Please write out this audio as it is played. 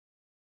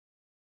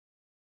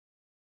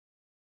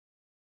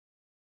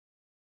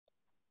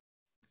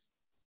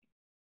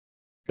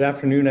Good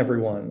afternoon,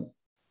 everyone.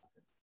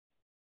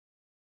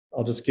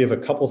 I'll just give a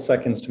couple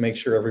seconds to make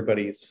sure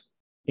everybody's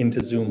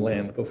into Zoom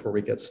land before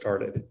we get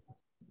started.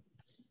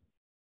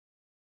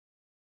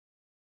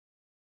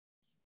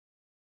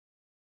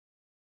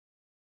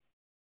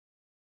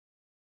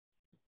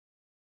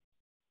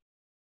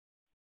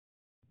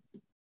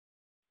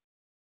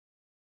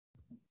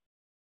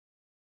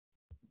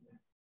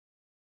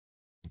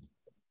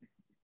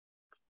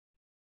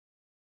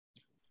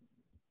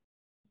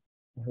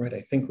 All right,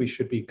 I think we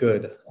should be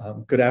good.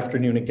 Good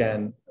afternoon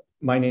again.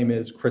 My name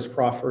is Chris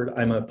Crawford.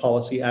 I'm a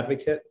policy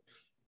advocate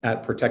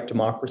at Protect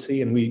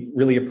Democracy, and we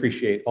really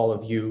appreciate all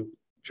of you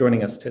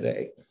joining us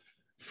today.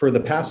 For the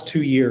past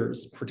 2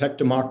 years, Protect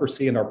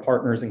Democracy and our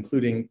partners,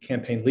 including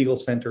Campaign Legal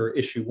Center,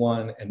 Issue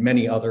One, and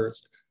many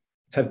others,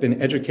 have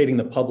been educating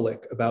the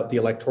public about the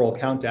Electoral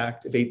Count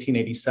Act of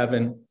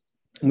 1887,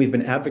 and we've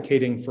been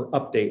advocating for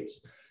updates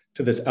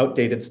to this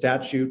outdated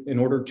statute in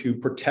order to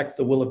protect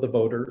the will of the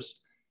voters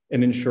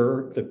and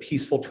ensure the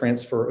peaceful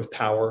transfer of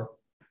power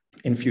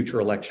in future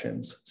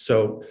elections.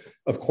 So,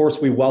 of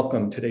course, we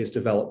welcome today's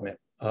development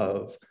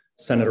of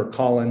Senator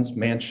Collins,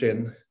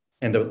 Manchin,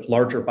 and a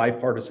larger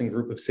bipartisan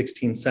group of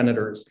 16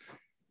 senators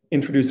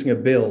introducing a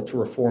bill to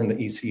reform the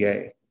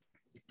ECA.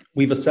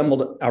 We've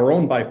assembled our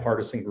own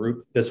bipartisan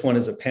group. This one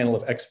is a panel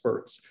of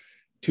experts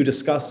to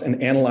discuss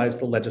and analyze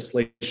the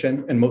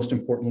legislation and, most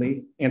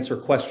importantly, answer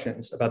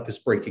questions about this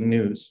breaking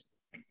news.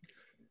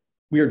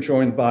 We are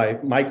joined by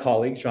my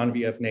colleague,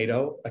 Genevieve,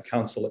 Nadeau, a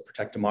counsel at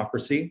Protect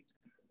Democracy,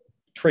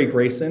 Trey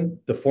Grayson,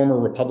 the former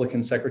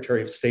Republican Secretary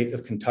of State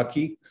of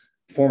Kentucky,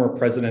 former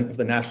president of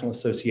the National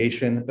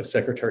Association of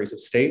Secretaries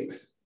of State,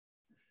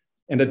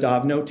 and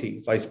Adav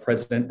Noti, vice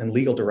president and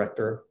legal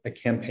director at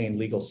Campaign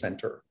Legal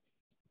Center.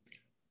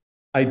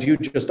 I do,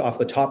 just off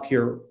the top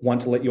here, want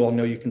to let you all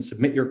know you can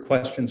submit your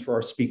questions for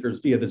our speakers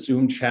via the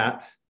Zoom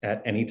chat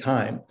at any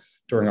time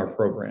during our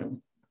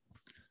program.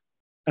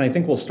 And I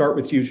think we'll start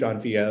with you,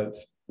 Genevieve.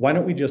 Why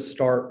don't we just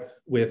start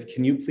with,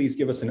 can you please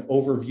give us an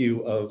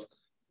overview of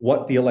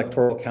what the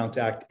Electoral Count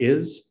Act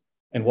is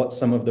and what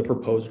some of the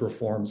proposed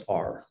reforms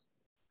are?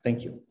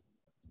 Thank you.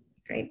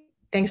 Great.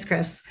 Thanks,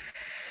 Chris.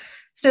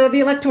 So the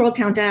Electoral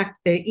Count Act,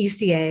 the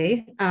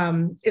ECA,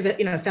 is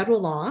a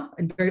federal law,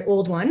 a very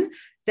old one,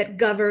 that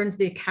governs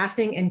the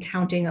casting and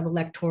counting of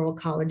electoral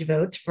college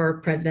votes for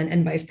president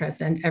and vice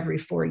president every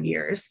 4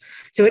 years.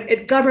 So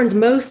it governs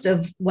most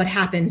of what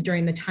happens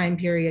during the time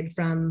period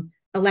from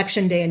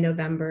Election Day in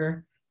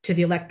November to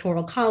the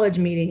Electoral College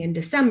meeting in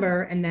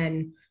December, and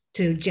then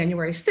to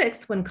January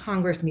 6th when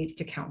Congress meets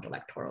to count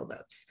electoral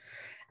votes.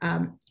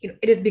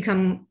 It has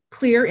become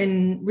clear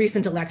in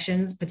recent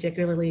elections,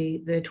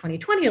 particularly the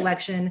 2020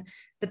 election,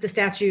 that the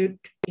statute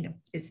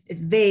is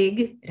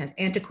vague, it has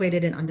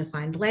antiquated and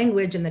undefined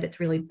language, and that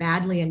it's really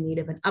badly in need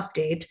of an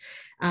update,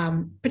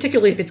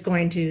 particularly if it's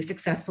going to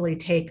successfully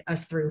take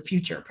us through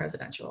future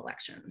presidential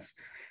elections.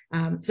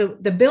 So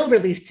the bill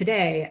released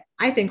today,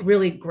 I think,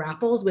 really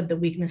grapples with the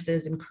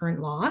weaknesses in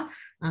current law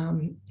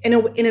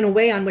in a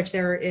way on which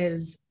there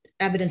is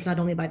evidence not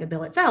only by the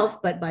bill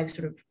itself, but by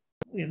sort of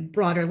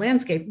broader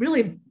landscape,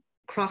 really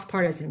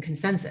cross-partisan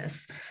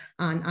consensus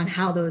on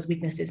how those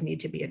weaknesses need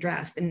to be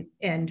addressed. And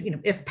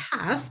if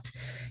passed,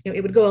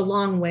 it would go a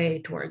long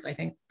way towards, I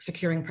think,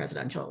 securing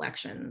presidential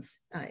elections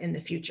in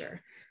the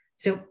future.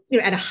 So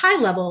at a high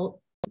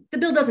level, the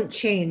bill doesn't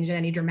change in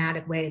any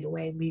dramatic way the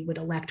way we would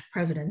elect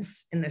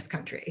presidents in this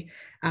country.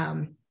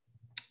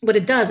 What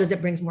it does is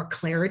it brings more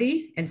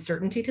clarity and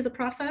certainty to the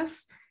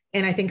process,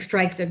 and I think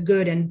strikes a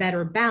good and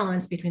better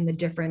balance between the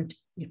different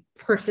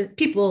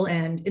people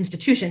and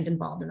institutions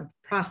involved in the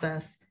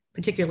process,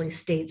 particularly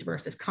states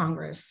versus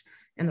Congress,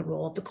 and the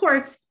role of the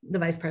courts, the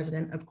vice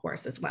president, of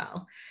course, as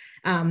well.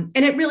 And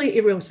it really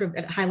sort of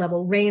at a high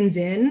level reins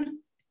in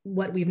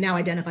what we've now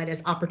identified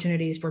as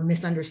opportunities for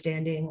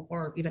misunderstanding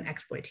or even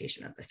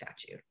exploitation of the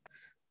statute.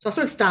 So I'll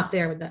sort of stop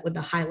there with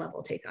the high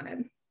level take on it.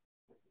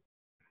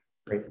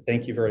 Great,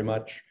 thank you very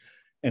much.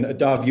 And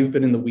Adav, you've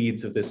been in the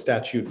weeds of this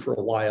statute for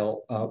a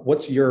while.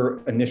 What's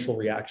your initial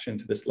reaction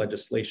to this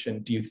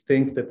legislation? Do you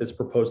think that this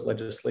proposed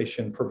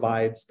legislation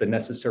provides the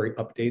necessary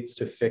updates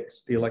to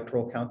fix the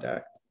Electoral Count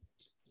Act?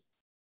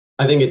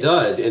 I think it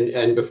does.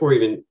 And before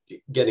even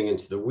getting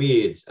into the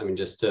weeds, I mean,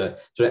 just to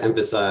sort of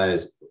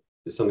emphasize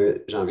something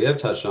that Genevieve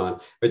touched on,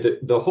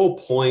 right? The whole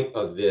point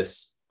of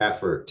this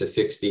effort to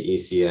fix the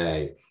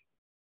ECA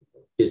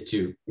is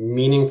to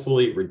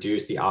meaningfully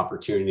reduce the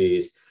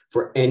opportunities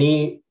for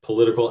any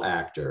political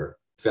actor,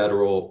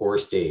 federal or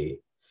state,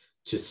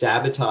 to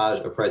sabotage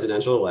a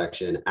presidential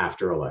election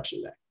after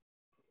Election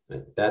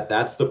Day.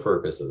 That's the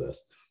purpose of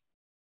this.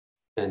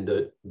 And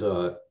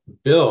the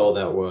bill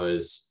that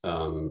was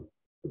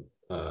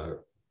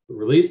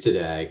released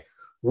today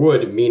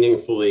would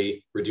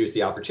meaningfully reduce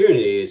the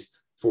opportunities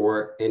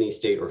for any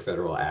state or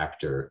federal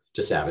actor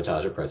to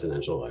sabotage a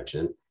presidential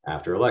election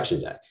after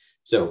Election Day.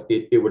 So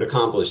it would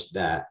accomplish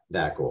that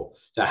goal.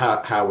 So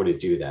how would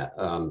it do that?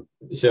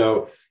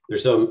 So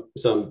there's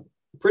some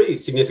pretty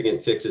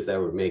significant fixes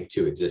that would make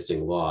to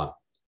existing law.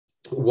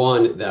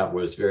 One that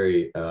was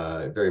very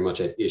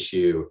much at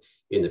issue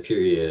in the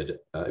period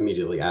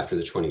immediately after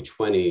the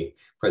 2020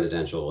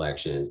 presidential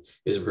election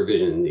is a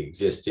provision in the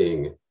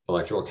existing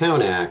Electoral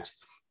Count Act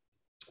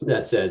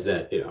that says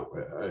that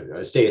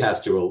a state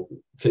has to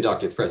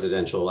conduct its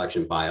presidential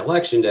election by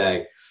election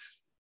day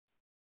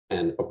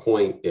and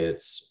appoint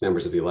its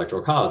members of the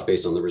Electoral College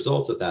based on the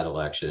results of that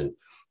election,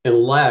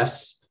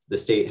 unless the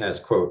state has,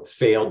 quote,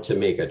 failed to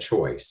make a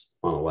choice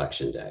on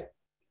election day.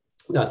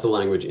 That's the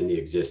language in the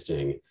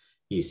existing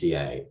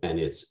ECA, and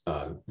it's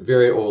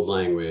very old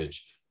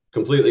language,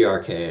 completely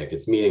archaic.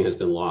 Its meaning has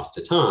been lost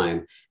to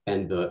time,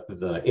 and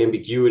the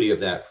ambiguity of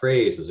that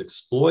phrase was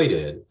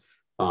exploited,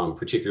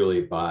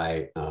 particularly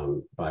by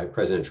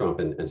President Trump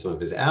and some of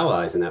his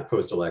allies in that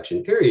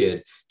post-election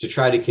period, to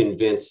try to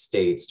convince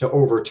states to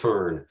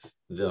overturn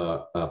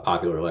the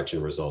popular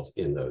election results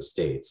in those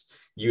states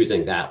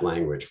using that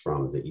language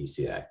from the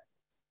ECA.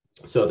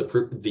 So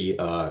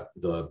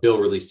the bill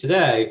released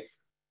today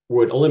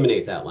would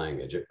eliminate that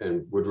language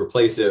and would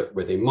replace it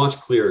with a much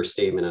clearer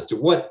statement as to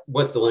what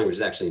the language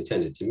is actually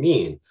intended to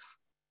mean,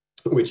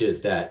 which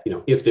is that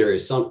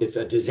if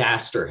a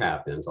disaster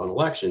happens on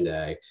election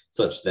day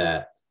such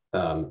that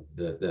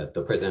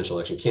the presidential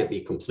election can't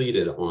be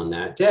completed on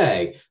that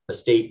day, a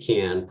state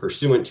can,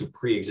 pursuant to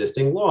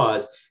pre-existing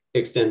laws,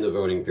 extend the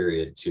voting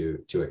period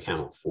to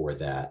account for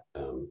that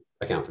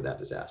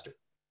disaster.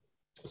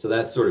 So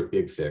that's sort of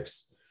big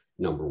fix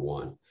number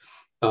one.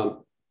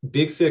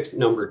 Big fix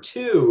number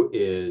two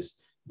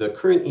is the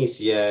current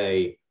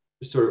ECA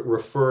sort of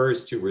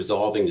refers to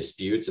resolving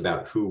disputes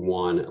about who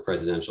won a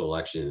presidential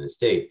election in a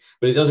state,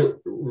 but it doesn't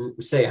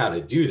say how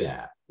to do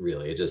that,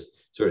 really. It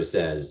just sort of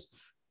says,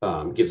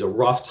 gives a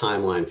rough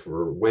timeline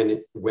for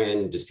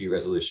when dispute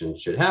resolution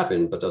should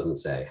happen, but doesn't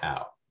say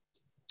how.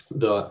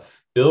 The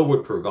bill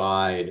would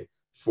provide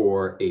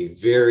for a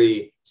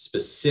very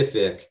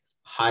specific,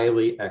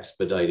 highly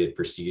expedited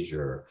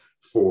procedure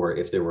for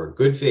if there were a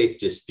good faith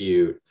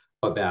dispute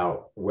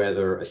about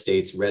whether a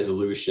state's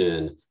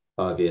resolution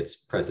of its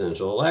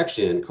presidential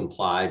election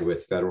complied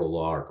with federal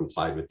law or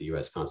complied with the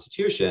US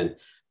Constitution,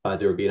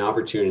 there would be an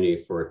opportunity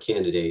for a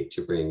candidate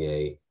to bring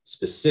a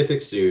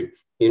specific suit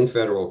in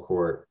federal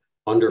court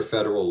under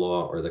federal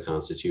law or the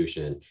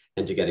Constitution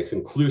and to get a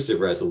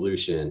conclusive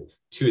resolution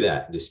to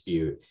that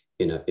dispute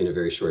in a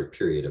very short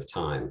period of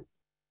time.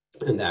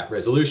 And that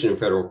resolution in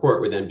federal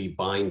court would then be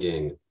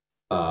binding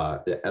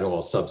at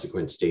all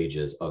subsequent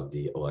stages of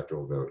the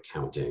electoral vote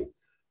counting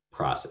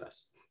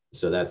process.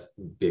 So that's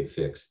big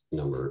fix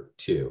number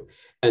two.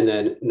 And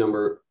then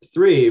number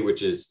three,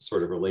 which is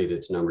sort of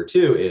related to number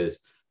two,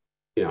 is,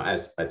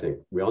 as I think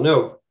we all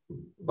know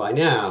by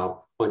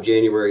now, on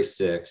January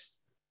 6th,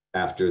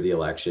 after the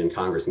election,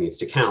 Congress needs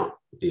to count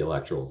the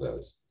electoral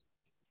votes.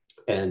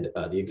 And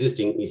the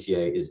existing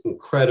ECA is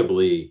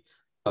incredibly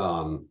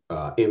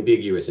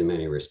ambiguous in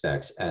many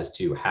respects as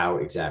to how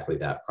exactly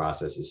that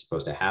process is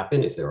supposed to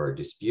happen if there are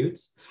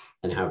disputes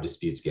and how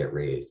disputes get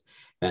raised.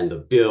 And the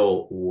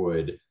bill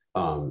would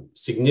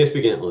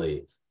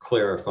significantly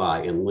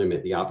clarify and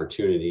limit the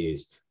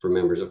opportunities for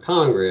members of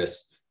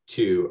Congress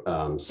to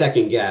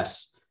second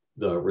guess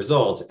the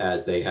results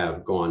as they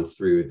have gone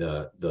through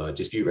the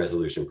dispute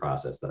resolution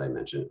process that I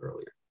mentioned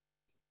earlier.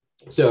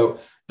 So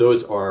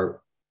those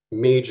are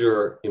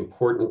major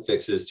important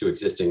fixes to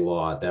existing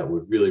law that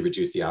would really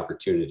reduce the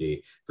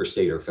opportunity for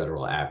state or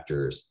federal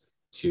actors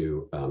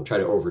to try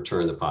to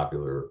overturn the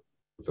popular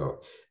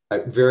vote.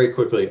 Very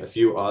quickly, a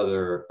few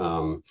other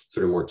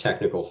sort of more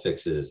technical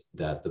fixes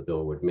that the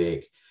bill would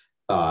make.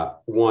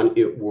 One,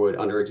 it would,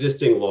 under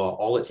existing law,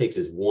 all it takes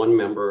is one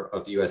member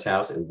of the US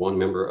House and one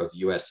member of the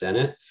US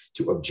Senate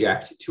to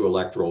object to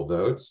electoral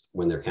votes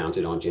when they're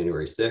counted on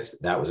January 6th.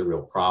 That was a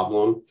real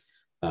problem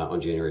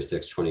on January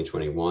 6th,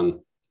 2021.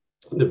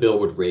 The bill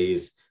would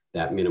raise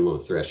that minimum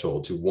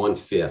threshold to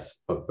 1/5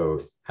 of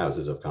both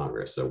houses of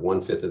Congress. So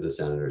 1/5 of the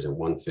senators and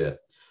 1/5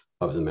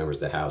 of the members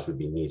of the House would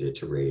be needed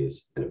to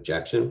raise an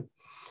objection.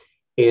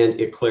 And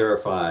the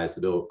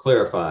bill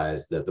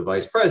clarifies that the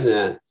vice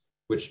president,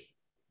 which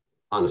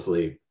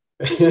honestly,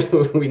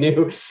 we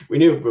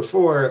knew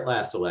before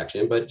last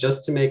election, but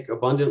just to make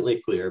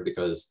abundantly clear,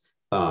 because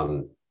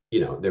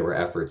there were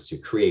efforts to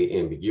create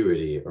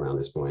ambiguity around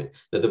this point,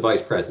 that the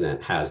vice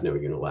president has no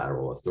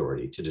unilateral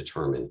authority to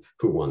determine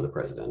who won the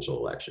presidential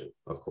election,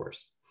 of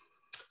course.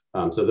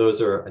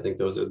 So I think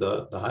those are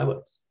the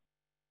highlights.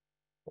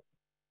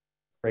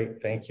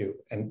 Great, thank you.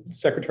 And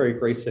Secretary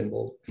Grayson,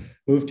 we'll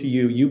move to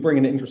you. You bring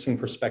an interesting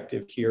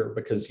perspective here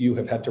because you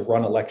have had to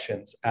run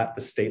elections at the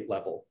state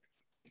level.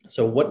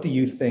 So what do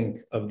you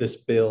think of this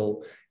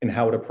bill and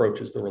how it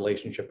approaches the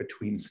relationship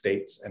between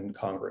states and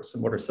Congress?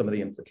 And what are some of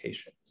the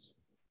implications?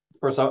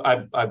 First,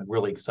 I'm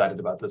really excited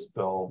about this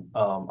bill.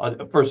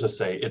 First to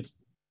say,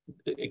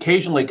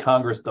 occasionally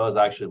Congress does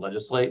actually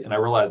legislate, and I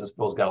realize this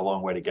bill's got a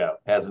long way to go.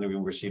 It hasn't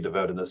even received a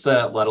vote in the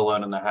Senate, let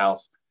alone in the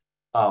House.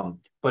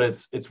 But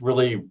it's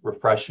really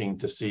refreshing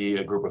to see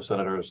a group of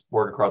senators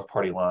work across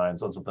party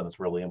lines on something that's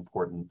really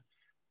important.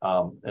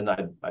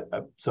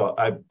 So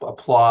I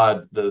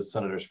applaud the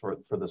senators for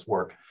this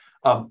work.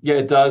 Yeah,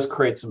 it does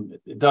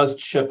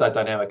shift that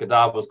dynamic.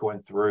 Adav was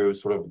going through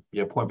sort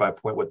of point by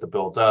point what the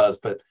bill does,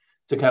 but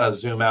to kind of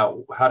zoom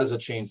out, how does it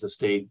change the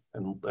state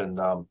and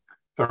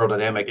federal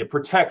dynamic? It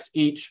protects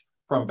each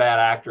from bad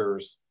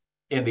actors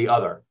in the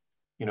other.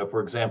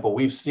 For example,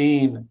 we've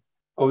seen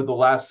over the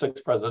last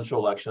 6 presidential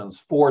elections,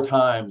 4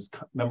 times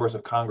members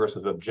of Congress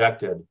have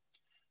objected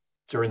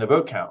during the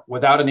vote count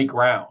without any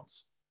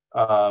grounds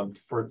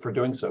for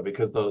doing so,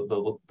 because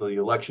the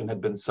election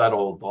had been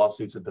settled,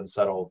 lawsuits had been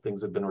settled,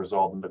 things had been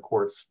resolved in the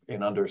courts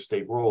and under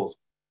state rules.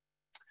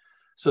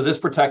 So this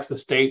protects the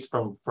states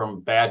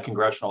from bad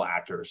congressional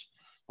actors.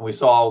 And we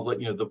saw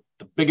the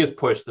biggest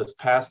push this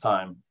past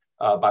time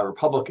by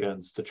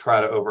Republicans to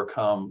try to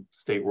overcome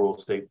state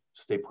rules,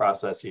 state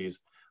processes.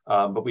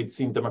 But we'd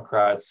seen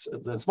Democrats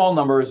in small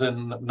numbers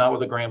and not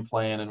with a grand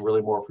plan and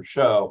really more for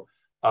show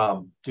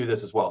do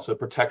this as well. So it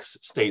protects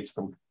states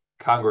from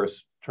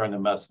Congress trying to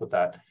mess with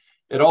that.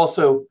 It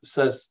also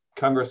says,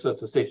 Congress says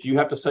to states, you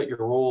have to set your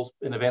rules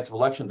in advance of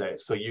election day.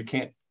 So you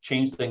can't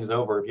change things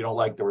over if you don't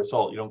like the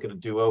result. You don't get a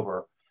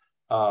do-over.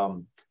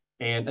 And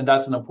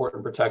that's an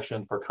important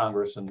protection for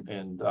Congress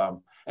and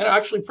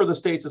actually for the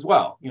states as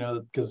well,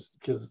 because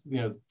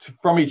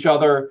from each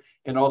other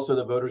and also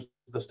the voters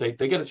of the state,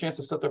 they get a chance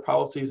to set their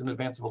policies in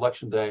advance of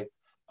election day.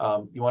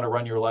 You want to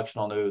run your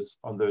election on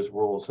those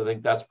rules. So I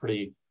think that's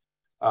pretty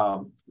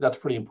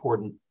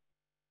important.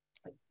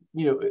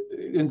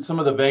 In some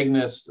of the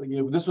vagueness,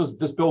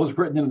 this bill was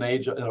written in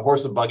a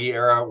horse and buggy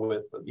era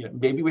with,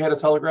 maybe we had a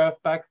telegraph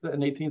back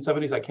in the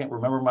 1870s. I can't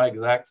remember my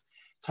exact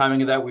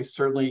timing of that. We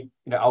certainly,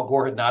 Al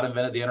Gore had not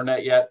invented the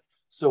internet yet.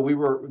 So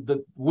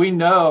we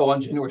know on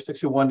January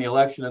 6th who won the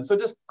election. And so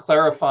just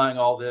clarifying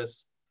all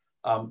this,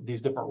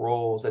 these different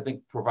roles, I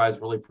think provides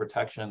really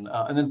protection.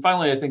 And then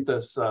finally, I think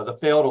this, the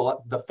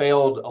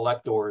failed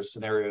electors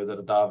scenario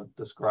that Adav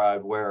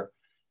described, where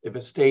if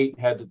a state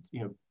had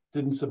to,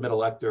 didn't submit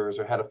electors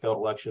or had a failed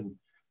election,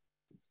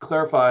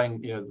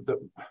 clarifying,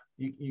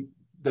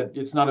 that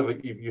it's not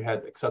if you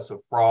had excessive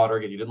fraud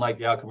or you didn't like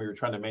the outcome, or you're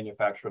trying to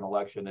manufacture an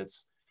election.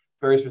 It's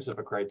very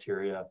specific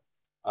criteria,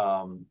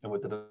 and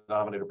with the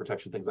denominator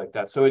protection, things like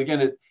that. So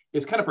again,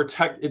 it's kind of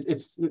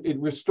it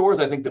restores,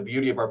 I think, the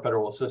beauty of our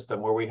federal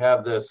system, where we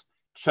have this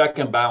check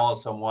and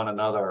balance on one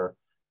another,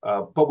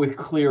 but with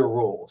clear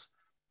rules,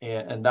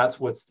 and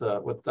that's what's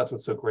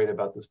so great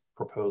about this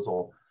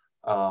proposal.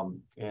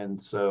 And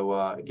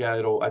so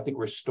it'll, I think,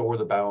 restore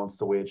the balance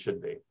the way it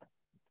should be.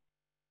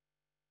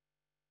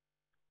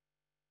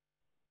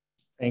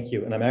 Thank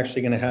you. And I'm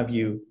actually going to have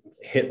you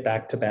hit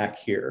back to back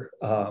here.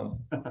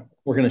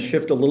 We're going to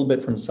shift a little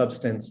bit from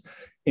substance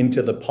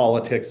into the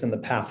politics and the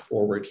path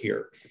forward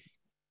here.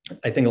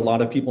 I think a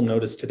lot of people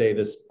noticed today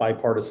this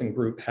bipartisan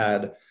group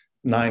had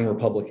 9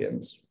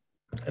 Republicans,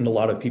 and a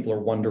lot of people are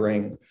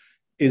wondering,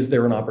 is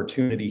there an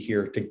opportunity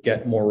here to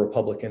get more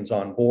Republicans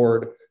on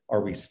board?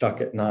 Are we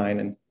stuck at 9?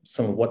 And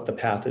some of what the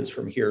path is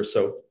from here.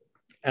 So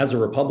as a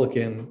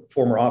Republican,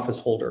 former office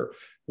holder,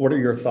 what are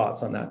your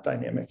thoughts on that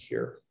dynamic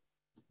here?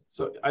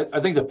 So I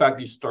think the fact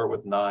that you start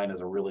with 9 is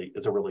a really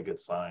good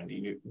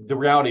sign. The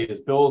reality is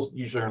bills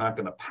usually are not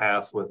going to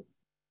pass with,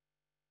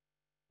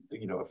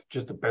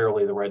 just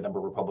barely the right number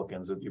of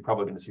Republicans. You're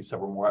probably going to see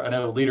several more. I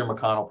know Leader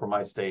McConnell from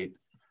my state,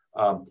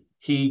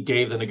 he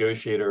gave the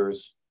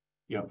negotiators,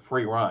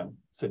 free run,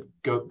 said,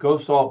 go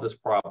solve this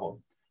problem.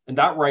 And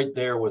that right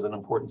there was an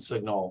important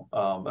signal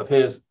of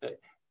his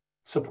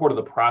support of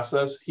the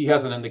process. He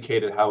hasn't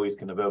indicated how he's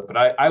going to vote, but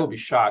I would be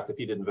shocked if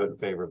he didn't vote in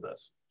favor of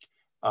this.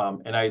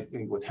 And I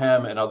think with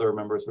him and other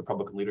members of the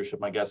Republican leadership,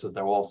 my guess is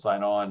they'll all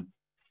sign on,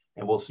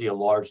 and we'll see a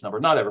large number,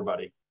 not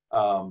everybody.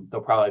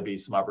 There'll probably be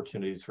some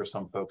opportunities for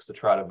some folks to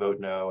try to vote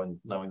no, and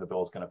knowing the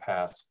bill is going to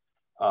pass.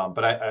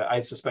 But I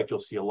suspect you'll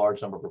see a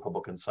large number of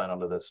Republicans sign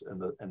onto this in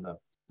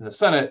the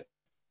Senate.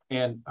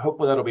 And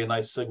hopefully that'll be a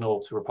nice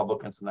signal to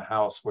Republicans in the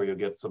House, where you'll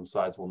get some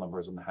sizable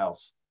numbers in the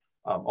House,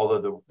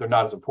 although they're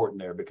not as important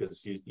there,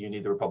 because you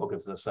need the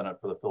Republicans in the Senate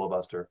for the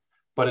filibuster.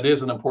 But it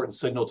is an important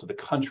signal to the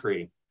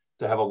country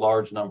to have a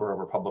large number of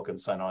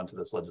Republicans sign on to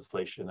this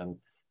legislation,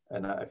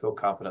 and I feel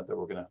confident that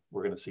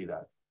we're gonna see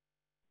that.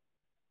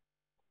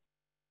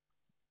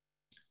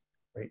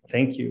 Great,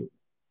 thank you.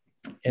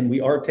 And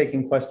we are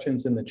taking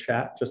questions in the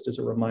chat, just as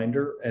a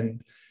reminder.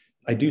 And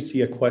I do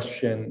see a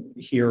question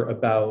here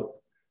about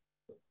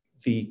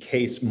the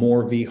case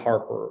Moore v.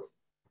 Harper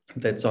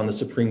that's on the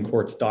Supreme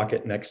Court's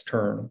docket next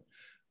term.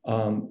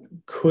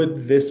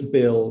 Could this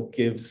bill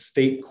give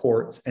state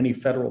courts any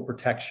federal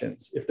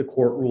protections if the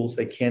court rules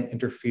they can't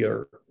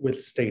interfere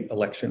with state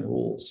election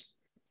rules?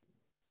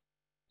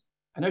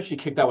 I know she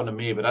kicked that one to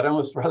me, but I'd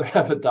almost rather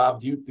have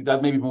Adav.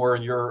 That may be more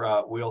in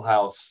your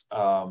wheelhouse.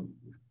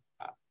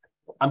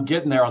 I'm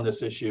getting there on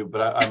this issue,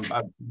 but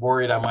I'm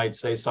worried I might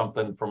say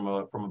something from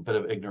a bit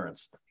of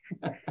ignorance.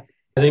 I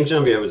think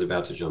Genevieve was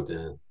about to jump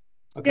in.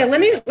 Okay.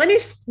 Yeah,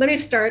 let me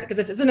start, because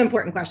it's an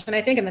important question,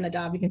 I think, and then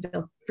Adav, you can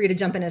feel free to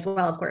jump in as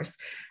well, of course.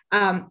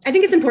 I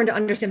think it's important to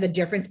understand the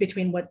difference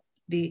between what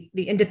the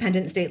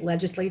independent state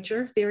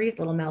legislature theory, it's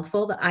a little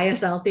mouthful, the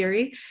ISL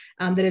theory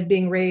that is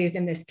being raised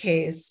in this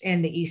case,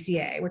 and the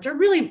ECA, which are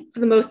really, for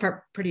the most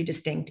part, pretty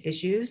distinct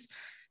issues.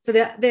 So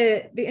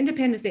the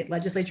independent state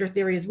legislature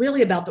theory is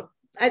really about,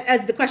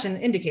 as the question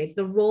indicates,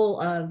 the role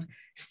of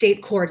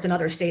state courts and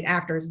other state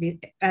actors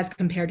as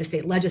compared to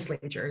state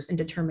legislatures in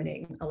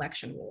determining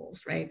election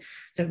rules, right?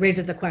 So it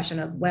raises the question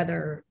of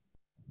whether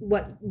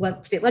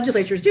what state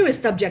legislatures do is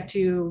subject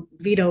to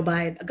veto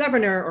by a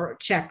governor or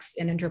checks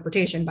and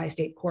interpretation by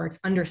state courts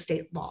under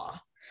state law,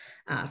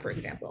 for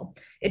example.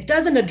 It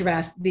doesn't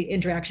address the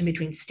interaction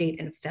between state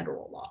and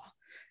federal law.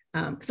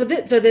 So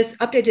this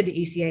update to the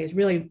ECA is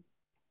really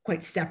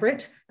quite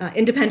separate,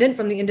 independent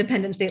from the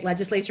independent state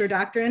legislature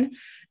doctrine.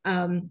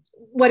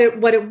 What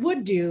it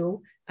would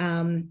do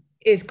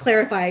is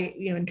clarify,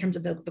 in terms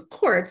of the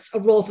courts, a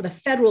role for the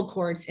federal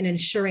courts in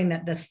ensuring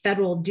that the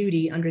federal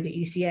duty under the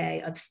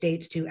ECA of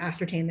states to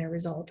ascertain their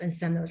results and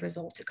send those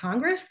results to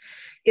Congress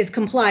is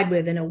complied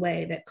with in a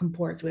way that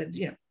comports with,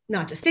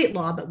 not just state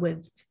law, but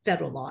with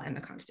federal law and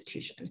the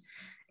Constitution.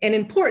 And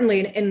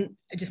importantly, and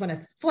I just want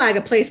to flag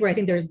a place where I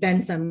think there's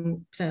been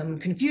some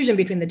confusion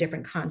between the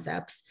different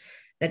concepts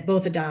that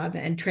both Adav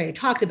and Trey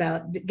talked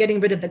about, getting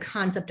rid of the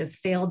concept of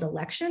failed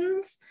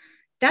elections.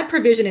 That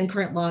provision in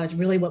current law is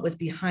really what was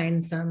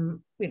behind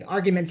some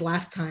arguments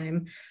last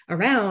time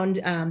around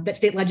that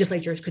state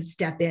legislatures could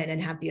step in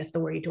and have the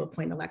authority to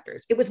appoint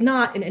electors. It was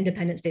not an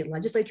independent state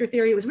legislature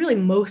theory. It was really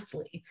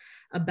mostly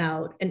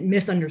about a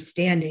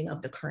misunderstanding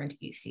of the current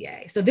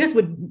ECA. So this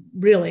would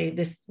really,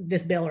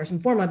 this bill or some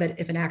form of it,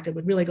 if enacted,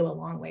 would really go a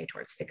long way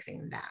towards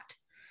fixing that.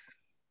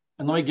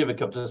 And let me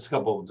give just a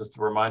couple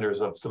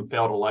reminders of some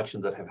failed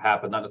elections that have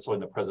happened, not necessarily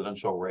in the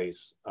presidential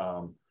race.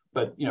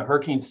 But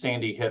Hurricane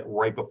Sandy hit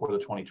right before the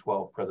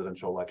 2012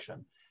 presidential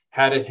election.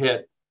 Had it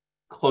hit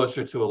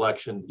closer to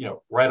election,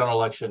 right on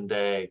election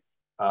day,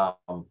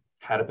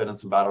 had it been in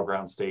some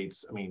battleground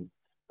states,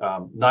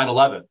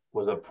 9/11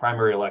 was a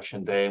primary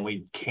election day, and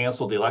we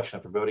canceled the election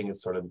after voting had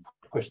started and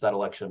pushed that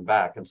election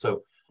back. And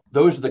so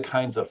those are the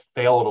kinds of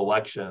failed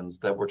elections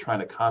that we're trying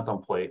to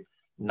contemplate,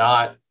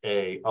 not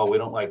we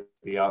don't like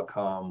the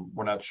outcome,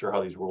 we're not sure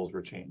how these rules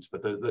were changed,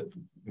 but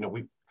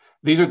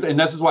these are, and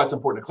this is why it's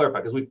important to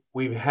clarify, because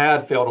we've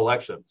had failed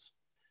elections,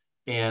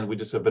 and we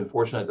just have been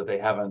fortunate that they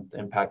haven't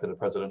impacted a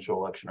presidential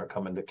election or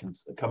come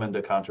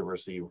into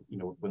controversy,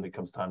 when it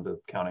comes time to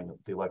counting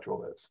the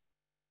electoral votes.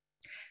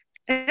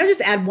 And I'll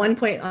just add one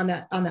point on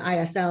the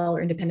ISL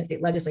or independent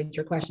state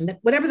legislature question, that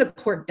whatever the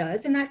court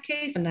does in that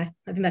case, and I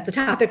think that's a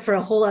topic for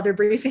a whole other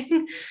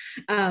briefing,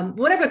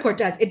 whatever the court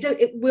does,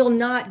 it will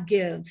not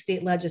give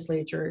state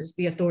legislatures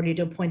the authority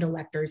to appoint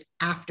electors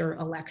after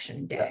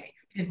election day,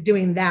 because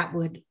doing that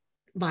would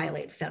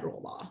violate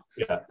federal law.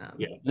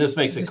 This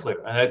makes it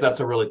clear, and that's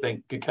a really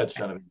good catch,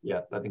 Genevieve.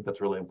 I think that's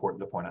really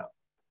important to point out.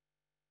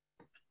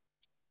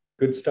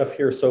 Good stuff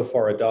here so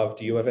far. Adav,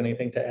 do you have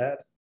anything to add?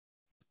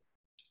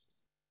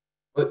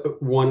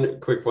 One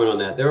quick point on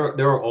that.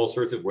 There are all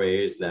sorts of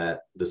ways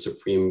that the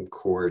Supreme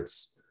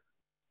Court's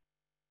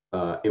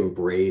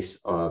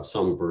embrace of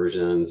some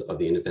versions of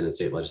the independent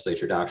state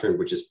legislature doctrine,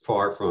 which is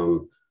far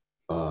from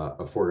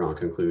a foregone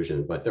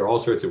conclusion, but there are all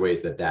sorts of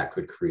ways that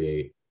could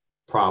create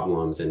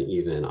problems and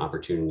even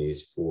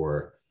opportunities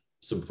for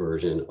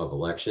subversion of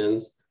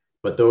elections.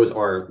 But those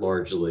are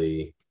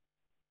largely,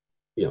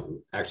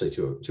 actually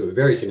to a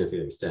very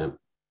significant extent,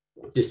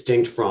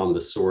 distinct from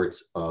the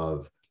sorts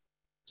of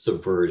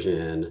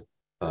subversion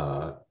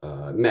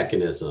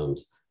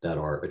mechanisms that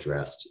are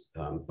addressed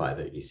by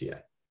the ECA.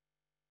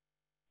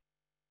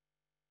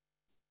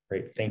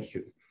 Great, thank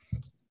you.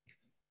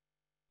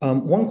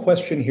 One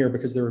question here,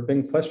 because there have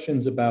been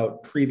questions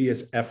about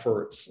previous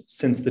efforts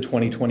since the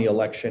 2020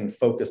 election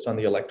focused on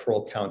the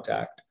Electoral Count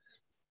Act.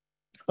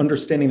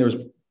 Understanding there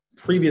was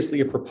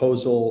previously a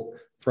proposal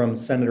from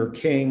Senator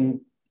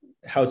King,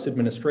 House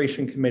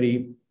Administration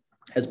Committee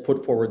has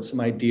put forward some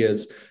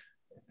ideas.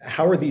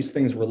 How are these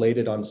things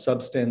related on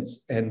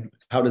substance, and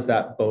how does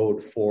that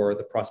bode for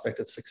the prospect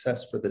of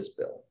success for this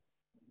bill?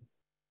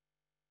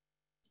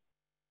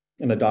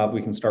 And Adav,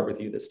 we can start with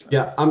you this time.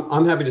 Yeah,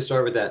 I'm happy to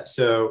start with that.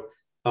 So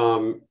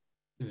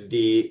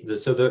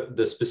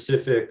the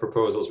specific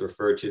proposals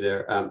referred to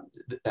there,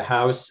 the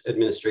House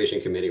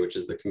Administration Committee, which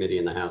is the committee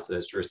in the House that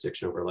has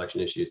jurisdiction over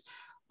election issues,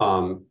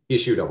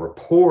 issued a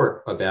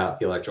report about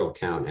the Electoral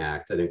Count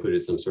Act that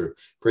included some sort of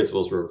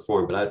principles for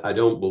reform, but I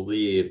don't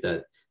believe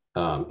that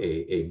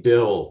a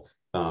bill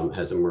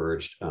has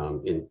emerged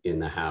in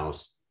the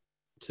House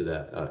to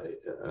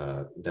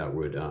that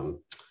would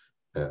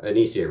an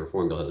ECA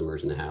reform bill has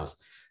emerged in the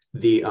House.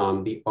 The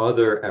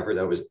other effort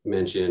that was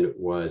mentioned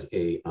was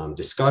a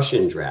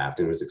discussion draft,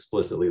 and it was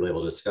explicitly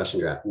labeled a discussion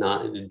draft,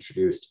 not an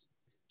introduced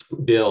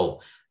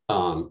bill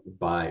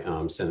by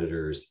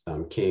Senators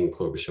King,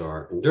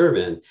 Klobuchar, and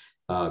Durbin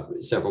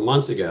several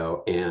months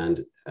ago.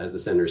 And as the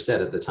senator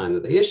said at the time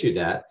that they issued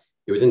that,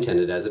 it was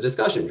intended as a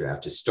discussion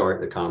draft to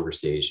start the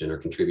conversation or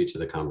contribute to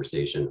the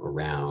conversation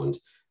around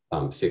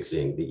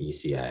fixing the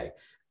ECA.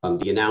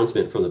 The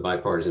announcement from the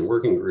bipartisan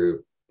working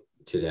group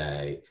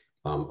today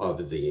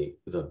of the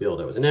bill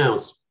that was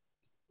announced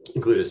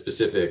included a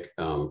specific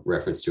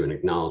reference to an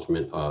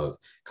acknowledgement of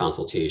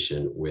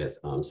consultation with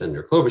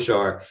Senator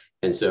Klobuchar.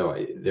 And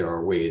so there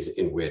are ways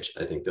in which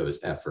I think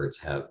those efforts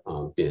have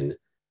been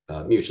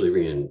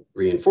mutually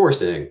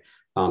reinforcing.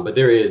 But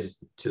there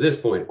is, to this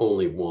point,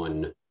 only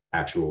one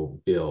actual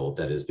bill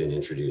that has been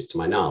introduced, to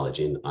my knowledge,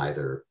 in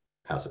either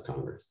House of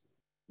Congress.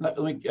 Let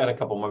me add a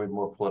couple maybe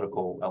more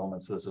political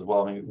elements to this as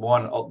well. I mean,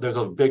 one, there's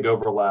a big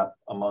overlap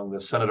among the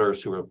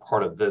senators who are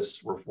part of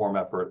this reform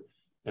effort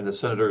and the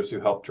senators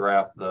who helped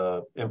draft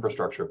the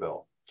infrastructure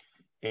bill.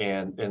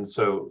 And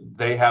so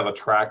they have a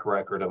track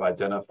record of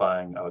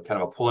identifying a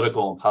kind of a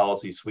political and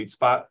policy sweet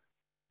spot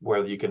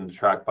where you can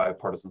attract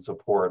bipartisan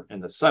support in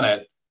the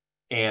Senate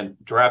and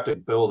draft a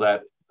bill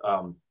that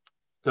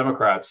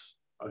Democrats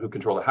who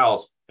control the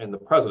House and the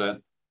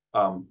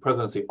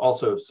presidency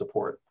also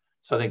support.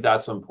 So I think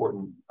that's an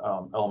important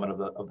element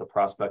of the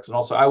prospects. And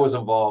also, I was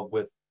involved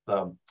with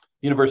the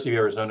University of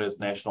Arizona's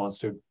National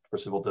Institute for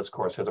Civil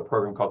Discourse has a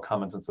program called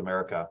Common Sense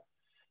America,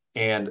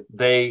 and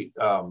I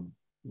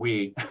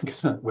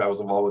was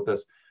involved with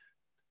this,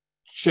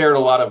 shared a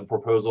lot of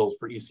proposals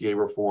for ECA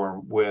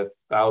reform with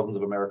thousands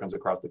of Americans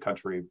across the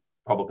country,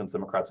 Republicans,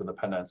 Democrats,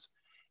 Independents,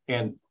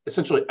 and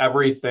essentially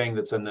everything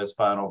that's in this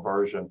final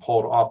version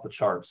pulled off the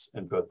charts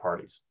in both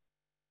parties.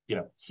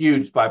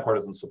 Huge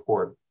bipartisan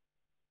support.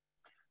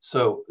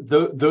 So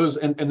those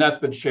and that's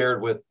been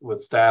shared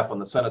with staff on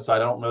the Senate side.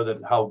 I don't know that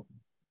how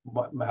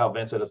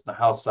advanced it is in the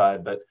House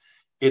side, but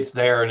it's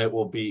there and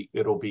it'll be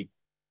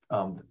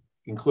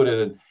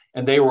included.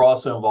 And they were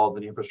also involved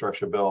in the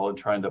infrastructure bill and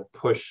trying to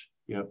push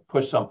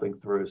something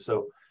through.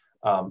 So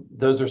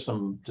those are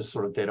some just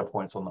sort of data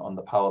points on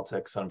the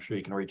politics. And I'm sure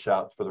you can reach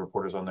out for the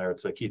reporters on there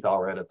to Keith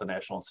Allred at the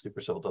National Institute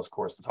for Civil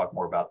Discourse to talk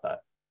more about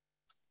that.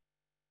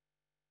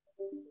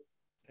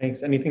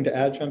 Thanks. Anything to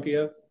add,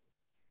 Genevieve?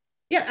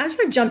 Yeah, I just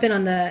want to jump in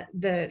on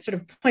the sort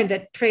of point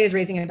that Trey is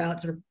raising about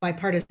sort of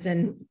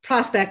bipartisan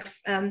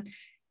prospects.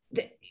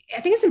 I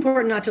think it's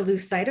important not to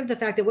lose sight of the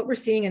fact that what we're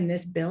seeing in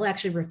this bill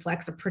actually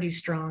reflects a pretty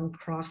strong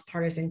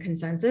cross-partisan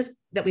consensus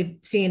that we've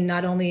seen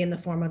not only in the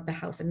form of the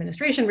House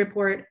Administration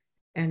Report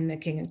and the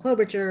King and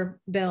Klobuchar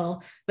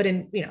bill, but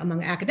in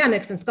among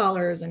academics and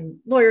scholars and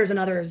lawyers and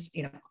others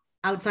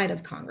outside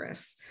of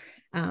Congress.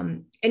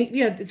 And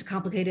it's a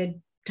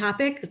complicated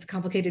topic, it's a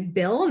complicated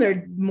bill, and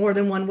there's more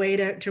than one way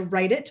to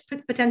write it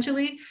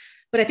potentially.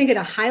 But I think at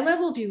a high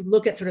level, if you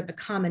look at sort of the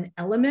common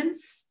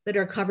elements that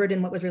are covered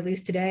in what was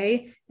released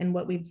today and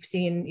what we've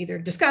seen either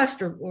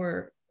discussed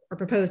or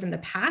proposed in the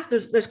past,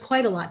 there's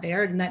quite a lot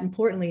there. And that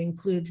importantly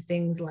includes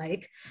things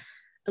like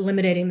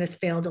eliminating this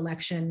failed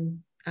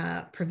election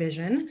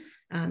provision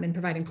and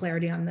providing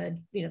clarity on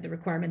the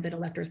requirement that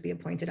electors be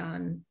appointed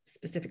on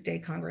specific day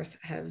Congress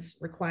has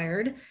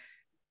required.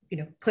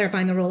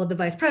 Clarifying the role of the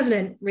vice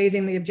president,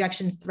 raising the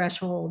objections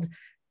threshold,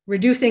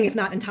 reducing, if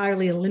not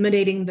entirely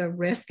eliminating, the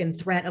risk and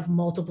threat of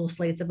multiple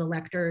slates of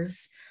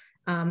electors,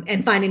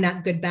 and finding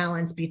that good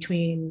balance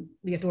between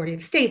the authority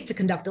of states to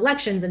conduct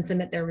elections and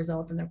submit their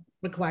results and the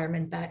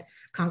requirement that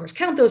Congress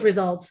count those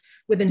results,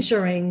 with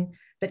ensuring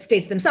that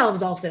states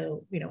themselves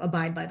also,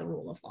 abide by the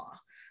rule of law.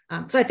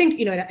 So I think,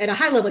 at a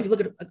high level, if you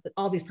look at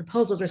all these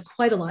proposals, there's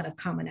quite a lot of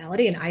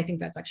commonality, and I think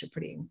that's actually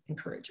pretty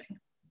encouraging.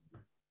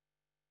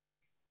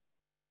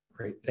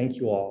 Great, thank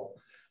you all.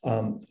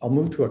 I'll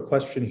move to a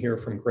question here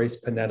from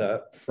Grace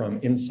Panetta from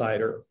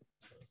Insider.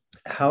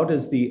 How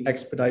does the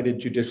expedited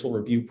judicial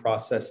review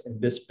process in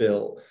this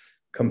bill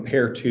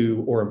compare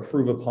to or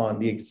improve upon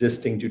the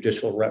existing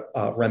judicial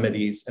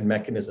remedies and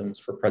mechanisms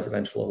for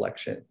presidential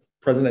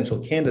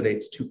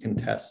candidates to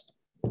contest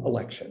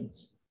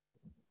elections?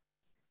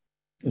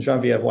 And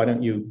Genevieve, why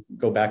don't you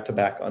go back to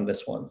back on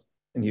this one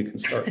and you can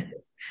start.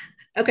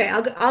 Okay,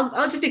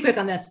 I'll just be quick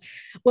on this.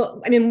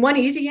 Well, I mean, one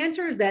easy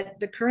answer is that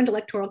the current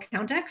Electoral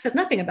Count Act says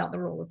nothing about the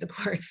role of the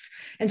courts,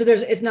 and so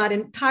it's not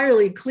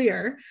entirely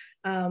clear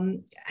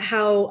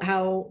how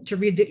to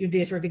read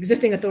the sort of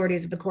existing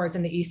authorities of the courts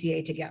and the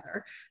ECA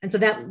together. And so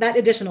that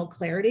additional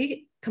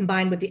clarity,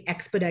 combined with the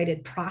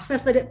expedited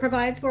process that it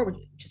provides for, which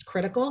is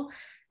critical,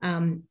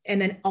 and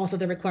then also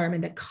the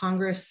requirement that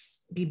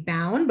Congress be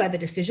bound by the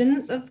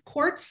decisions of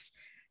courts,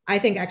 I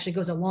think actually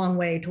goes a long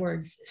way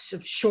towards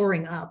sort of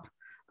shoring up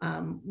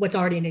what's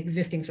already an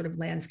existing sort of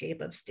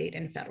landscape of state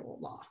and federal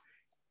law.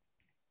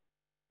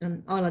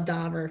 I'll let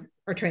Adav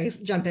or Trey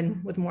jump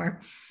in with more.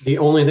 The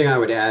only thing I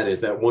would add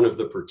is that one of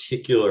the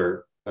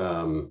particular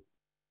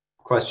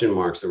question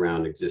marks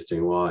around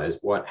existing law is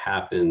what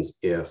happens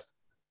if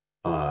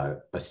a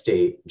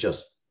state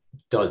just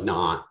does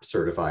not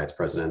certify its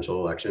presidential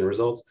election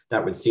results.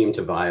 That would seem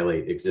to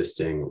violate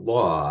existing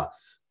law,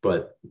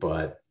 but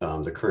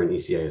the current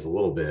ECA is a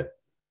little bit,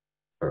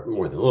 or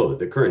more than a little bit,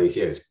 the current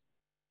ECA is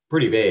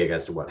pretty vague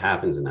as to what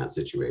happens in that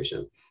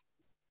situation.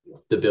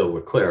 The bill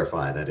would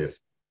clarify that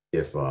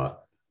if a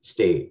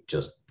state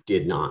just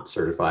did not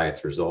certify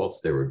its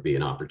results, there would be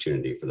an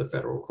opportunity for the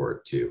federal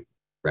court to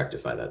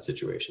rectify that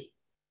situation.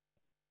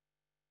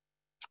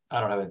 I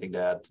don't have anything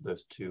to add to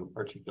those two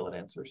articulate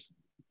answers.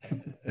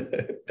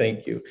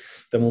 Thank you.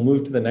 Then we'll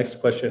move to the next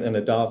question. And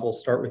Adav, we'll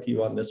start with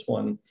you on this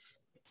one.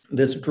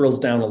 This drills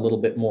down a little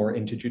bit more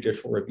into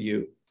judicial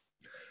review.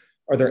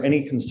 Are there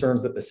any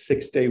concerns that the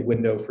 6-day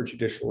window for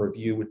judicial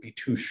review would be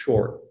too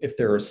short if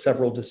there are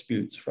several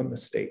disputes from the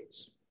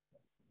states?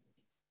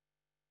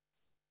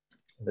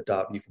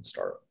 Adav, you can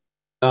start.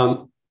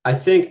 I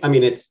think,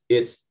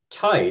 it's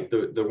tight.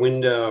 The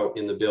window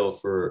in the bill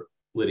for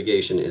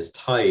litigation is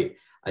tight.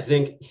 I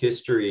think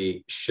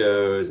history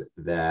shows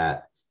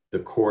that the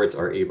courts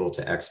are able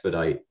to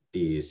expedite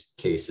these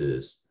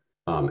cases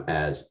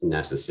as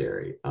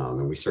necessary.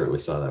 And we certainly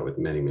saw that with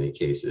many, many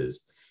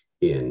cases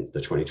in the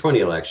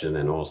 2020 election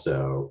and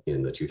also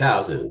in the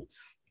 2000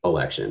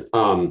 election.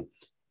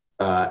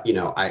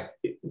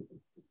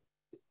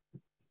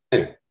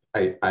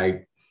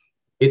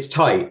 It's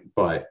tight,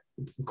 but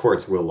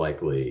courts will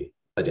likely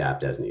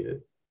adapt as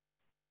needed.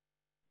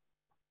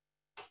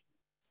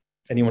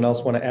 Anyone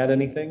else want to add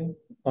anything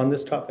on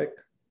this topic?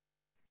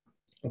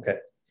 Okay.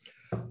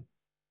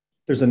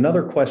 There's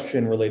another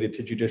question related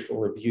to judicial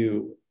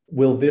review.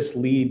 Will this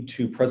lead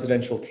to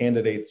presidential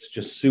candidates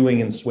just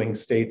suing in swing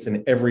states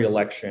in every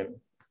election,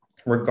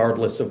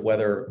 regardless of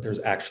whether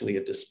there's actually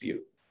a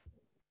dispute?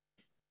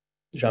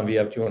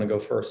 Genevieve, do you want to go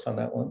first on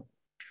that one?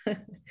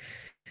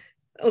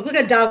 Look,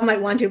 Adav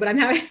might want to, but I'm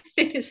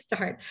happy to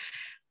start.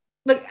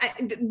 Look,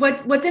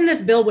 what's in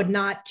this bill would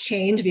not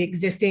change the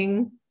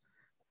existing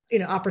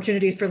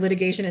opportunities for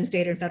litigation in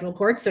state or federal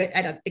courts. So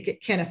I don't think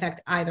it can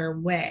affect either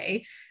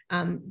way.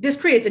 This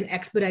creates an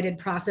expedited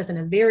process in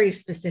a very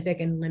specific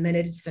and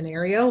limited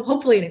scenario,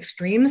 hopefully an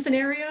extreme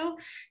scenario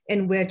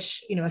in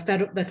which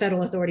the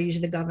federal authority,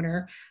 usually the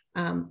governor,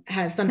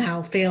 has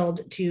somehow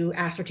failed to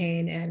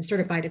ascertain and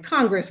certify to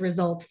Congress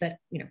results that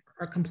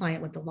are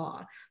compliant with the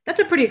law.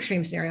 That's a pretty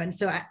extreme scenario, and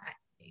so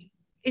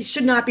it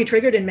should not be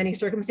triggered in many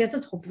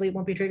circumstances. Hopefully, it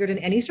won't be triggered in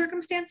any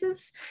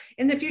circumstances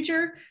in the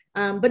future.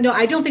 But no,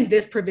 I don't think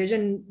this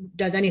provision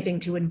does anything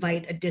to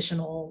invite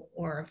additional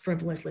or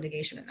frivolous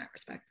litigation in that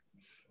respect.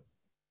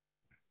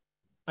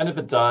 And if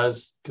it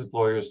does, because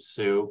lawyers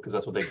sue, because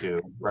that's what they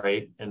do,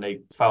 right? And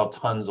they file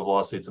tons of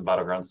lawsuits in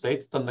battleground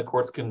states, then the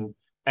courts can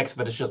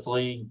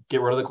expeditiously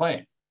get rid of the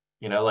claim.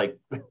 They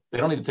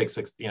don't need to take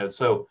 6.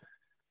 If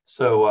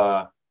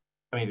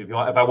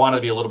I want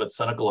to be a little bit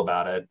cynical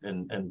about it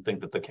and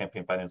think that the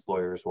campaign finance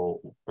lawyers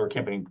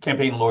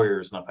campaign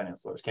lawyers, not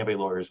finance lawyers, campaign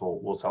lawyers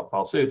will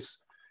file suits.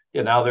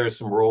 Yeah, now there's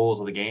some rules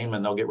of the game,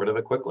 and they'll get rid of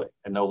it quickly,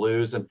 and they'll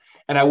lose. And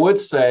I would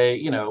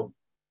say,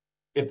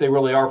 if they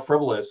really are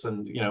frivolous,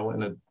 and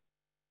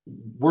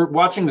we're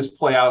watching this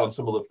play out on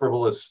some of the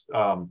frivolous,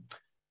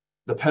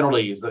 the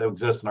penalties that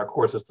exist in our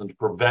court system to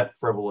prevent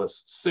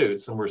frivolous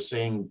suits, and we're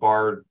seeing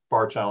bar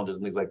challenges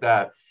and things like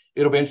that.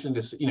 It'll be interesting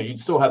to see,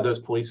 you'd still have those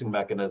policing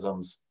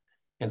mechanisms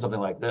in something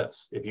like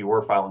this if you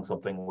were filing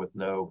something with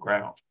no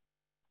ground.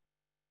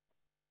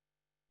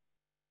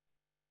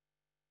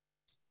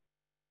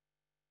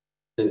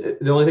 And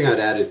the only thing I'd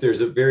add is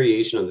there's a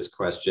variation on this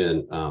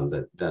question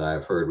that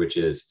I've heard, which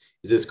is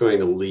this going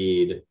to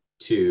lead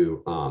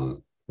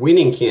to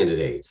winning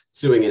candidates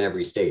suing in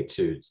every state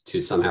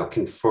to somehow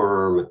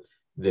confirm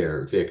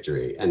their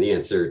victory? And the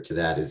answer to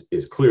that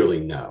is clearly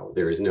no.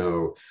 There is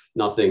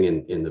nothing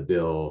in the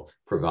bill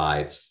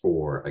provides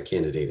for a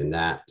candidate in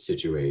that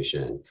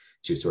situation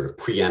to sort of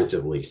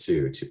preemptively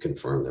sue to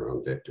confirm their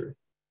own victory.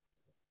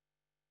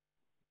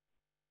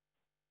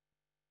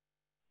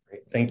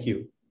 Great, thank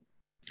you.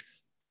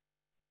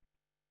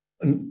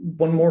 And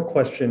one more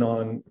question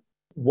on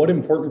what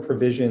important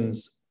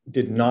provisions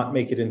did not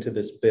make it into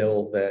this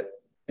bill that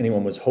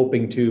anyone was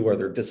hoping to, or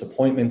there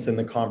disappointments in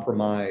the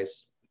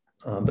compromise?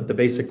 But the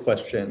basic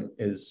question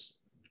is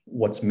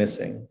what's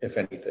missing, if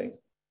anything?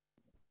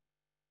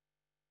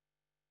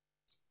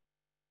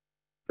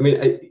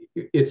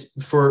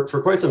 It's for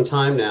quite some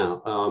time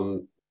now,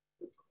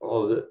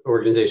 all the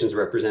organizations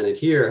represented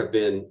here have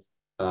been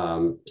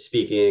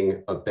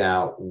speaking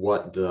about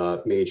what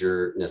the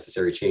major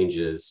necessary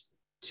changes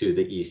to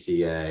the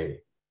ECA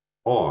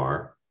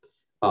are.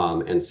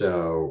 And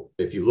so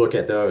if you look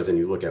at those and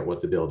you look at what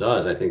the bill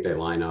does, I think they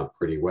line up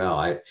pretty well.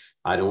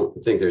 I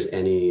don't think there's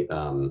any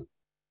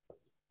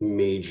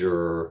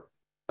major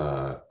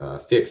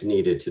fix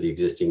needed to the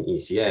existing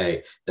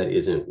ECA that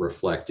isn't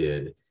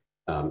reflected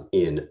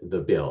in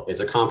the bill. It's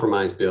a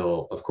compromise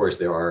bill. Of course,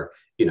 there are,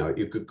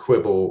 you could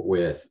quibble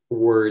with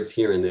words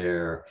here and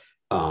there.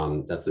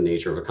 That's the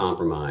nature of a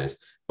compromise.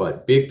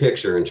 But big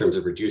picture, in terms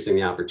of reducing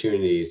the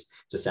opportunities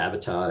to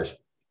sabotage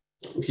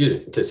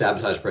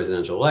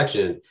presidential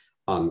election,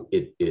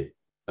 it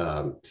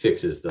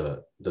fixes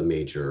the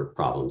major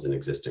problems in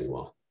existing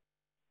law.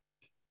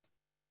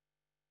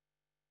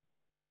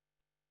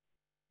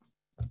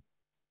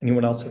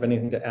 Anyone else have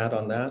anything to add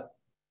on that?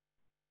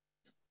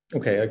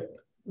 Okay,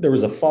 there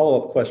was a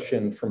follow-up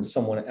question from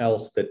someone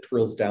else that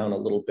drills down a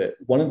little bit.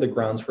 One of the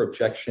grounds for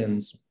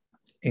objections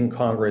in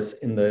Congress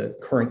in the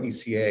current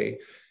ECA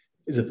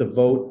is that the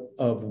vote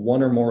of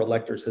one or more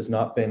electors has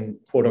not been,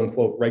 quote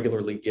unquote,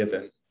 regularly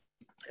given.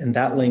 And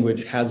that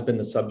language has been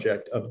the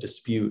subject of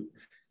dispute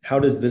How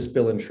does this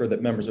bill ensure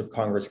that members of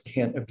Congress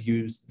can't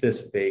abuse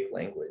this vague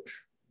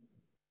language?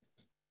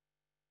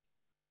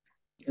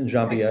 And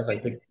Genevieve, I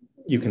think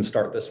you can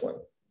start this one.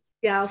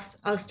 Yeah,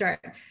 I'll start.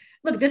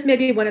 Look, this may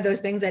be one of those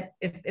things that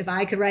if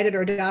I could write it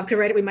or Adav could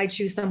write it, we might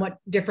choose somewhat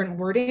different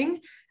wording.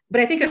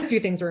 But I think a few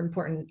things are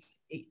important.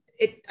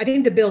 I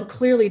think the bill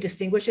clearly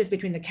distinguishes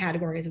between the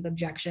categories of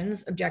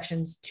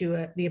objections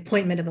to the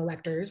appointment of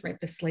electors, right?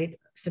 The slate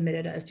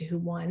submitted as to who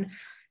won,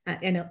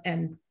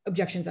 and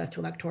objections as to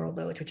electoral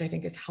votes, which I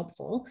think is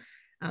helpful.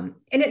 And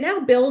it now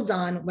builds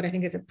on what I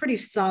think is a pretty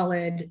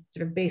solid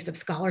sort of base of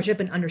scholarship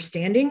and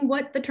understanding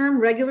what the term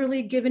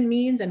regularly given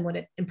means and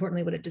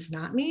importantly, what it does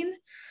not mean.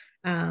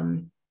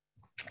 And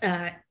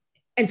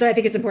so I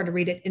think it's important to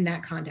read it in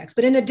that context.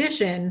 But in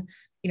addition,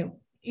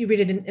 you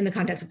read it in the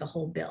context of the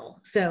whole bill.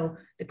 So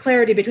the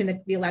clarity between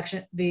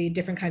the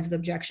different kinds of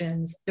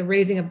objections, the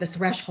raising of the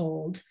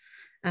threshold,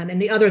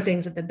 and the other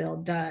things that the bill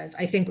does,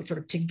 I think sort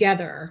of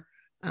together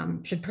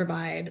should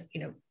provide,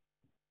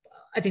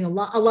 I think a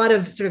lot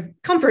of sort of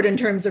comfort in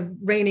terms of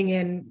reining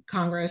in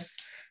Congress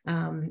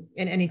and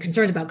any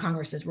concerns about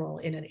Congress's role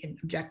in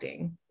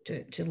objecting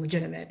to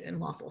legitimate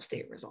and lawful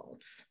state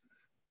results.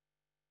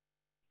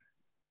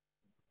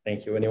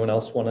 Thank you. Anyone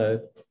else want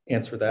to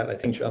answer that? I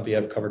think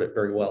Genevieve covered it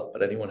very well,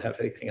 but anyone have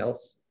anything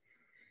else?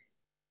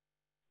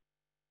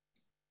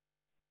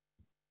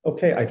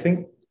 Okay, I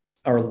think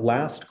our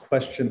last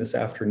question this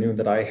afternoon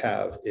that I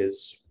have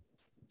is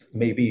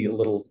maybe a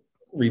little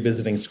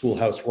revisiting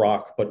Schoolhouse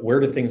Rock, but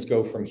where do things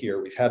go from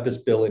here? We've had this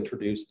bill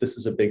introduced. This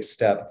is a big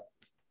step.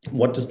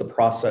 What does the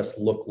process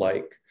look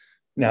like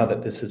now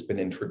that this has been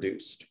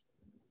introduced?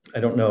 I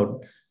don't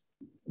know.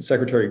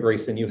 Secretary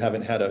Grayson, you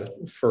haven't had a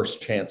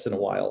first chance in a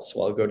while,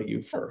 so I'll go to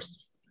you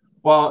first.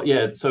 Well,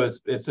 yeah, so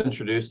it's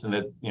introduced,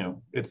 and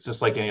it's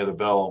just like any other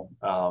bill.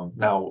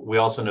 Now we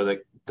also know that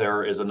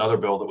there is another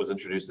bill that was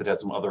introduced that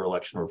has some other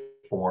election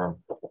reform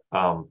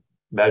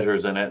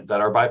measures in it that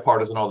are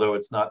bipartisan, although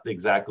it's not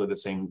exactly the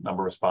same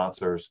number of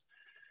sponsors.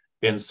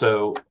 And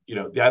so,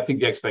 I think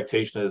the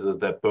expectation is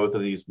that both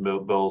of these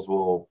bills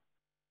will,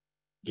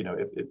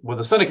 well,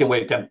 the Senate can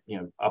wait,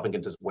 often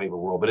can just waive a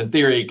rule, but in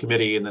theory,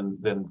 committee and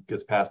then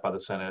gets passed by the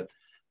Senate.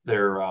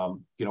 There,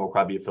 will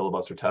probably be a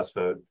filibuster test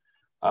vote,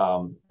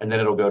 and then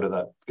it'll go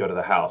to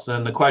the House. And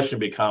then the question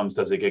becomes,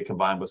 does it get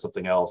combined with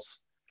something else?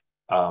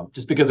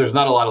 Just because there's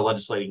not a lot of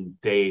legislating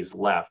days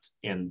left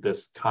in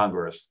this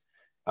Congress,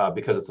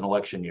 because it's an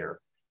election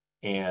year,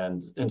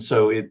 and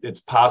so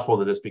it's possible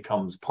that this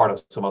becomes part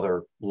of some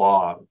other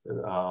law.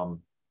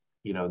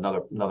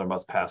 Another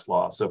must-pass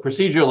law. So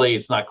procedurally,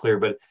 it's not clear,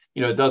 but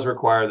it does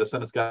require the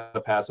Senate's got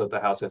to pass it, the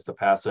House has to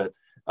pass it.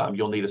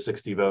 You'll need a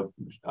 60-vote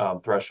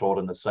threshold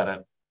in the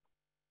Senate,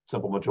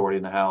 simple majority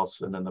in the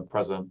House, and then the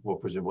president will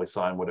presumably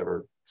sign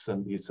whatever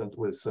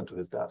was sent to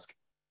his desk.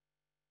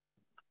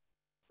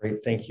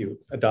 Great, thank you.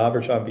 Adav or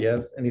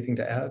Genevieve, anything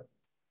to add?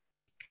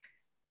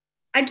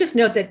 I just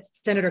note that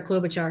Senator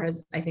Klobuchar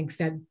has, I think,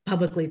 said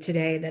publicly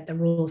today that the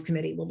Rules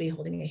Committee will be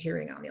holding a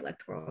hearing on the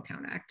Electoral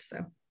Count Act.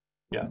 So,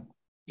 yeah,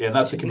 and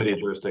that's the committee of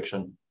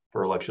jurisdiction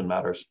for election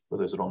matters, for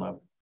those who don't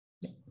know.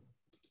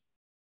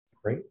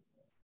 Great.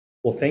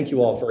 Well, thank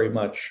you all very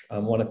much. I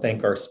want to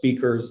thank our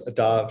speakers,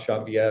 Adav,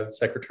 Genevieve,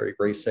 Secretary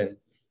Grayson,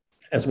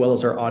 as well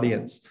as our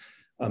audience.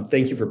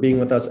 Thank you for being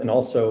with us and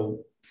also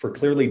for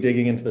clearly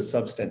digging into the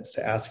substance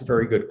to ask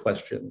very good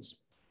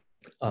questions.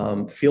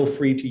 Feel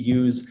free to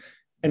use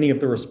any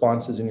of the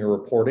responses in your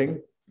reporting,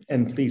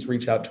 and please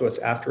reach out to us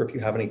after if you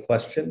have any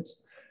questions.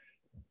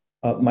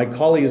 My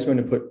colleague is going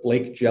to put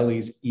Blake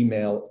Jelly's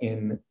email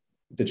in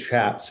the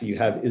chat, so you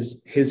have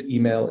his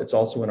email. It's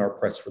also in our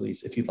press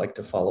release if you'd like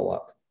to follow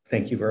up.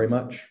 Thank you very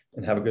much,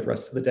 and have a good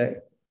rest of the day.